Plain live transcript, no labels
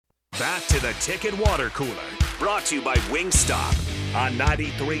back to the Ticket Water Cooler, brought to you by Wingstop on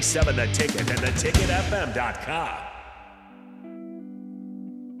 93.7 The Ticket and theticketfm.com.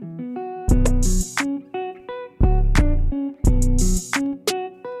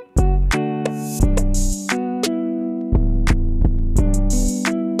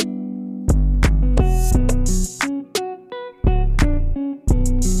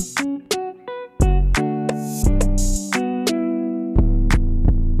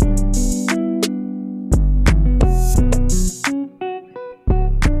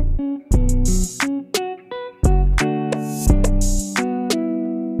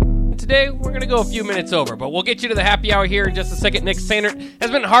 Go a few minutes over, but we'll get you to the happy hour here in just a second. Nick Sainert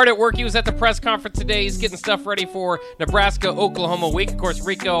has been hard at work. He was at the press conference today. He's getting stuff ready for Nebraska-Oklahoma week. Of course,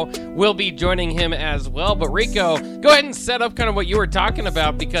 Rico will be joining him as well. But Rico, go ahead and set up kind of what you were talking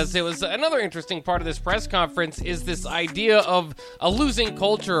about, because it was another interesting part of this press conference is this idea of a losing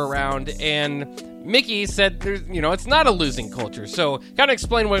culture around, and Mickey said there's, it's not a losing culture. So kind of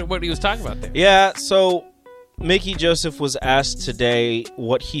explain what he was talking about there. Yeah, so Mickey Joseph was asked today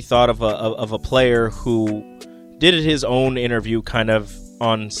what he thought of a player who did his own interview kind of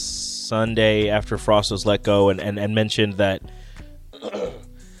on Sunday after Frost was let go and mentioned that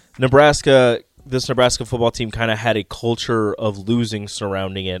this Nebraska football team kind of had a culture of losing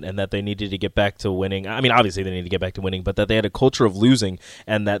surrounding it, and that they needed to get back to winning. I mean, obviously they need to get back to winning, but that they had a culture of losing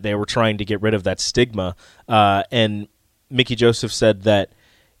and that they were trying to get rid of that stigma. And Mickey Joseph said that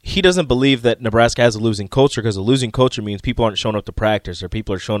he doesn't believe that Nebraska has a losing culture, because a losing culture means people aren't showing up to practice, or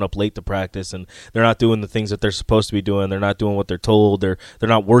people are showing up late to practice, and they're not doing the things that they're supposed to be doing. They're not doing what they're told. They're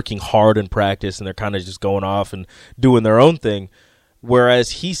not working hard in practice, and they're kind of just going off and doing their own thing.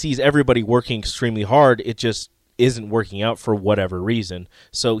 Whereas he sees everybody working extremely hard, it just isn't working out for whatever reason.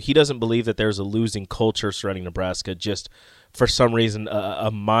 So he doesn't believe that there's a losing culture surrounding Nebraska, just for some reason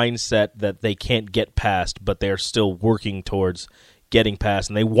a mindset that they can't get past, but they're still working towards getting past,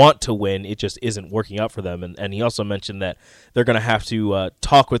 and they want to win. It just isn't working out for them. And he also mentioned that they're going to have to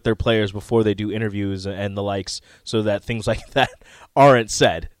talk with their players before they do interviews and the likes, so that things like that aren't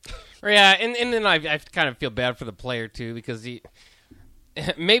said. Yeah, and then I kind of feel bad for the player too, because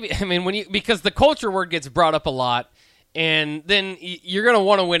because the culture word gets brought up a lot. And then you're going to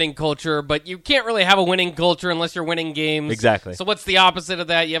want a winning culture, but you can't really have a winning culture unless you're winning games. Exactly. So what's the opposite of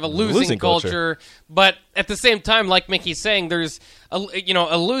that? You have a losing culture. But at the same time, like Mickey's saying, there's a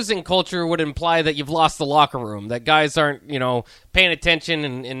losing culture would imply that you've lost the locker room, that guys aren't, paying attention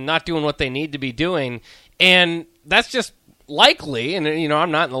and not doing what they need to be doing. And that's just likely, and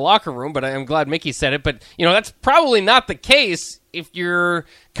I'm not in the locker room, but I'm glad Mickey said it, but that's probably not the case if you're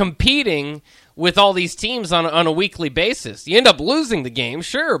competing with all these teams on a weekly basis. You end up losing the game,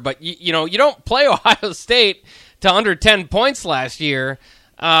 sure, but you don't play Ohio State to under 10 points last year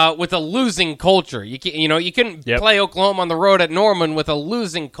with a losing culture. You couldn't play Oklahoma on the road at Norman with a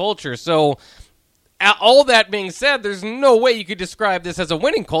losing culture. So all that being said, there's no way you could describe this as a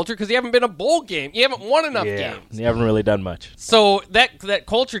winning culture, because you haven't been a bowl game. You haven't won enough games. You haven't really done much. So that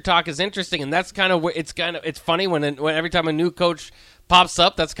culture talk is interesting, and that's kind of where it's funny when every time a new coach pops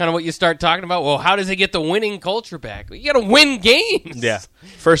up, that's kind of what you start talking about. Well, how does he get the winning culture back? You got to win games. Yeah.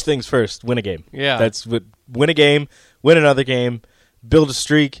 First things first, win a game. Yeah. That's what, win a game, win another game, build a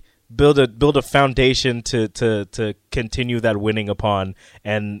streak, build a foundation to continue that winning upon,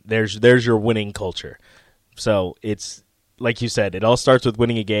 and there's your winning culture. So it's like you said, it all starts with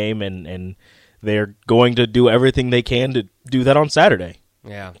winning a game, and they're going to do everything they can to do that on Saturday.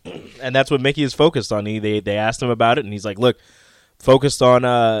 Yeah. And that's what Mickey is focused on. They asked him about it, and he's like, look, focused on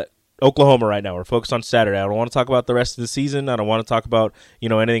Oklahoma right now. We're focused on Saturday. I don't want to talk about the rest of the season. I don't want to talk about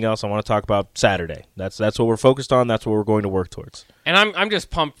anything else. I want to talk about Saturday. That's what we're focused on. That's what we're going to work towards. And I'm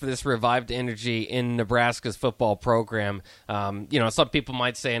just pumped for this revived energy in Nebraska's football program. Some people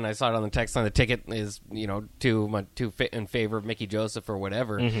might say, and I saw it on the text on the ticket, is too in favor of Mickey Joseph or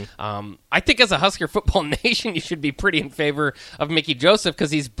whatever. Mm-hmm. I think as a Husker football nation, you should be pretty in favor of Mickey Joseph, because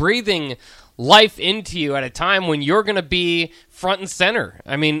he's breathing life into you at a time when you're going to be front and center.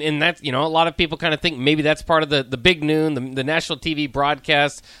 I mean, and that's, a lot of people kind of think maybe that's part of the big noon, the national TV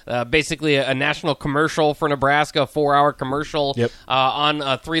broadcast, basically a national commercial for Nebraska, a 4-hour commercial on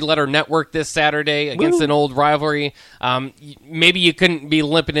a 3-letter network this Saturday against an old rivalry. Maybe you couldn't be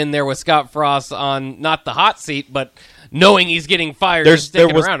limping in there with Scott Frost on not the hot seat, but knowing he's getting fired.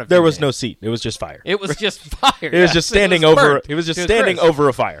 There was no seat. It was just fire. It was just fire. It was just standing over. It was just standing over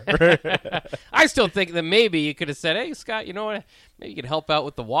a fire. I still think that maybe you could have said, "Hey, Scott, you know what? Maybe you could help out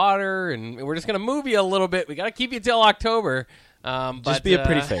with the water, and we're just going to move you a little bit. We got to keep you till October." Just be a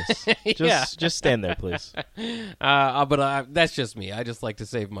pretty face. Just stand there, please. But that's just me. I just like to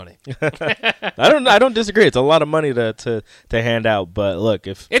save money. I don't disagree. It's a lot of money to hand out. But look,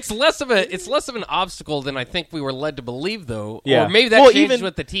 if it's less of an obstacle than I think we were led to believe, though. Yeah. Or maybe that changed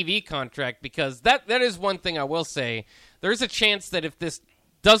with the TV contract, because that is one thing I will say. There's a chance that if this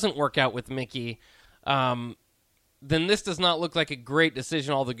doesn't work out with Mickey, then this does not look like a great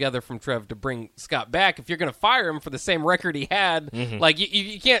decision altogether from Trev to bring Scott back. If you're going to fire him for the same record he had, like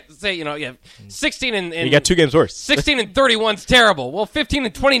you can't say, 16 and you got 2 games worse. 16 and 31's terrible. Well, 15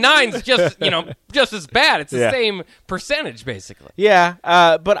 and 29's just, just as bad. It's the same percentage, basically. Yeah,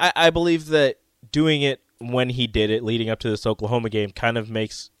 but I believe that doing it when he did it, leading up to this Oklahoma game, kind of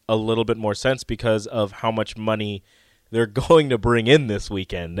makes a little bit more sense because of how much money they're going to bring in this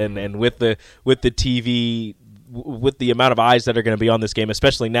weekend, and with the TV. With the amount of eyes that are going to be on this game,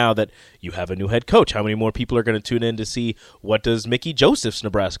 especially now that you have a new head coach, how many more people are going to tune in to see what does Mickey Joseph's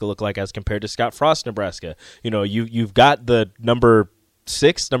Nebraska look like as compared to Scott Frost's Nebraska? You've got the number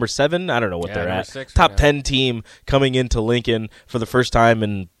 6, number 7, I don't know what they're at, 6 top 10 team coming into Lincoln for the first time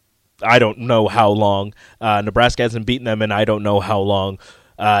in I don't know how long. Nebraska hasn't beaten them in I don't know how long.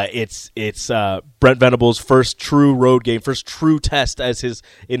 It's Brent Venables' first true road game, first true test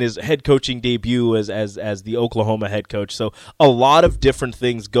in his head coaching debut as the Oklahoma head coach. So a lot of different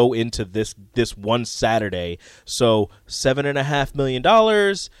things go into this one Saturday. So $7.5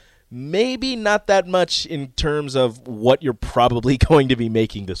 million, maybe not that much in terms of what you're probably going to be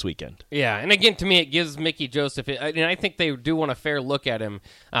making this weekend. Yeah, and again, to me, it gives Mickey Joseph, and I think they do want a fair look at him.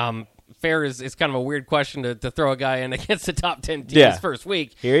 Fair is kind of a weird question to throw a guy in against the top 10 team his first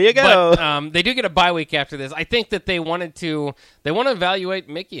week. Here you go. But they do get a bye week after this. I think that they want to evaluate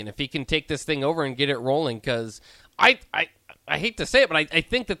Mickey and if he can take this thing over and get it rolling, because I hate to say it, but I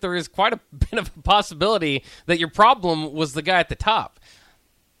think that there is quite a bit of a possibility that your problem was the guy at the top.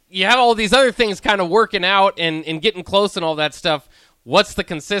 You have all these other things kind of working out and getting close and all that stuff. What's the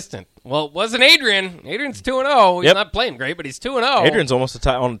consistent? Well, it wasn't Adrian. Adrian's 2-0. He's not playing great, but he's 2-0. Adrian's almost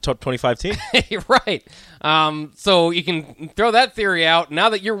on the top 25 team. Right. So you can throw that theory out. Now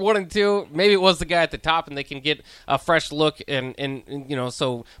that you're 1-2, maybe it was the guy at the top, and they can get a fresh look. And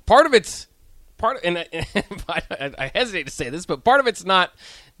so part of it's I hesitate to say this, but part of it's not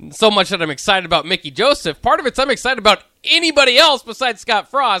so much that I'm excited about Mickey Joseph. Part of it's I'm excited about anybody else besides Scott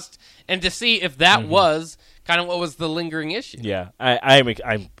Frost, and to see if that was kind of what was the lingering issue. Yeah,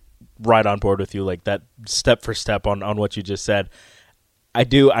 I'm right on board with you, like that step for step on what you just said. I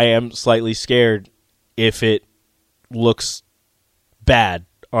am slightly scared if it looks bad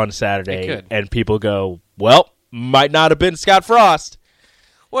on Saturday and people go, well, might not have been Scott Frost.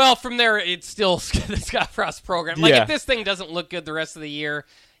 Well, from there, it's still the Scott Frost program. Like, if this thing doesn't look good the rest of the year,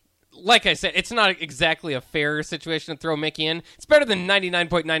 like I said, it's not exactly a fair situation to throw Mickey in. It's better than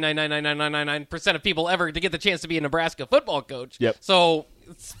 99.9999999% of people ever to get the chance to be a Nebraska football coach. Yep. So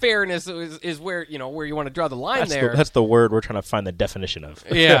fairness is where you want to draw the line there. That's the word we're trying to find the definition of.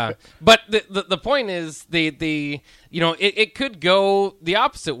 Yeah, but the point is it could go the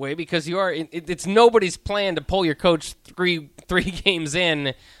opposite way, because it's nobody's plan to pull your coach three games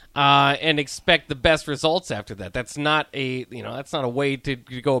in and expect the best results after that. That's not a way to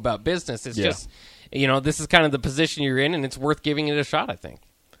go about business. It's just this is kind of the position you're in, and it's worth giving it a shot, I think.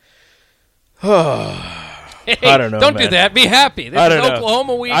 Hey, I don't know. Don't man. do that. Be happy. This is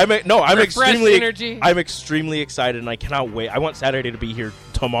Oklahoma week. I'm extremely I'm extremely excited, and I cannot wait. I want Saturday to be here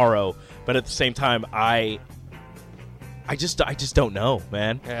tomorrow, but at the same time, I just don't know,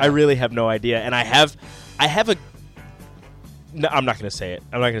 man. Yeah. I really have no idea, and I have a. No, I'm not going to say it.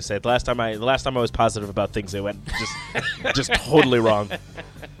 The last time I was positive about things, they went just totally wrong.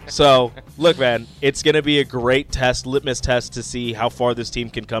 So, look, man, it's going to be a great litmus test to see how far this team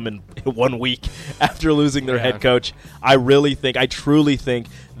can come in 1 week after losing their head coach. I truly think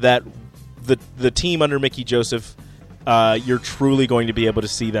that the team under Mickey Joseph, you're truly going to be able to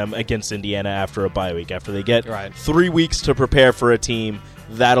see them against Indiana after a bye week. After they get 3 weeks to prepare for a team,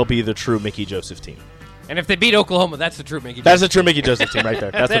 that'll be the true Mickey Joseph team. And if they beat Oklahoma, that's the true Mickey Joseph. That's the true Mickey Joseph team right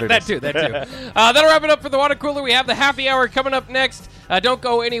there. That's what it is. That too. That'll wrap it up for the Water Cooler. We have the happy hour coming up next. Don't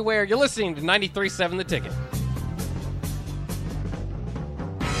go anywhere. You're listening to 93.7 The Ticket.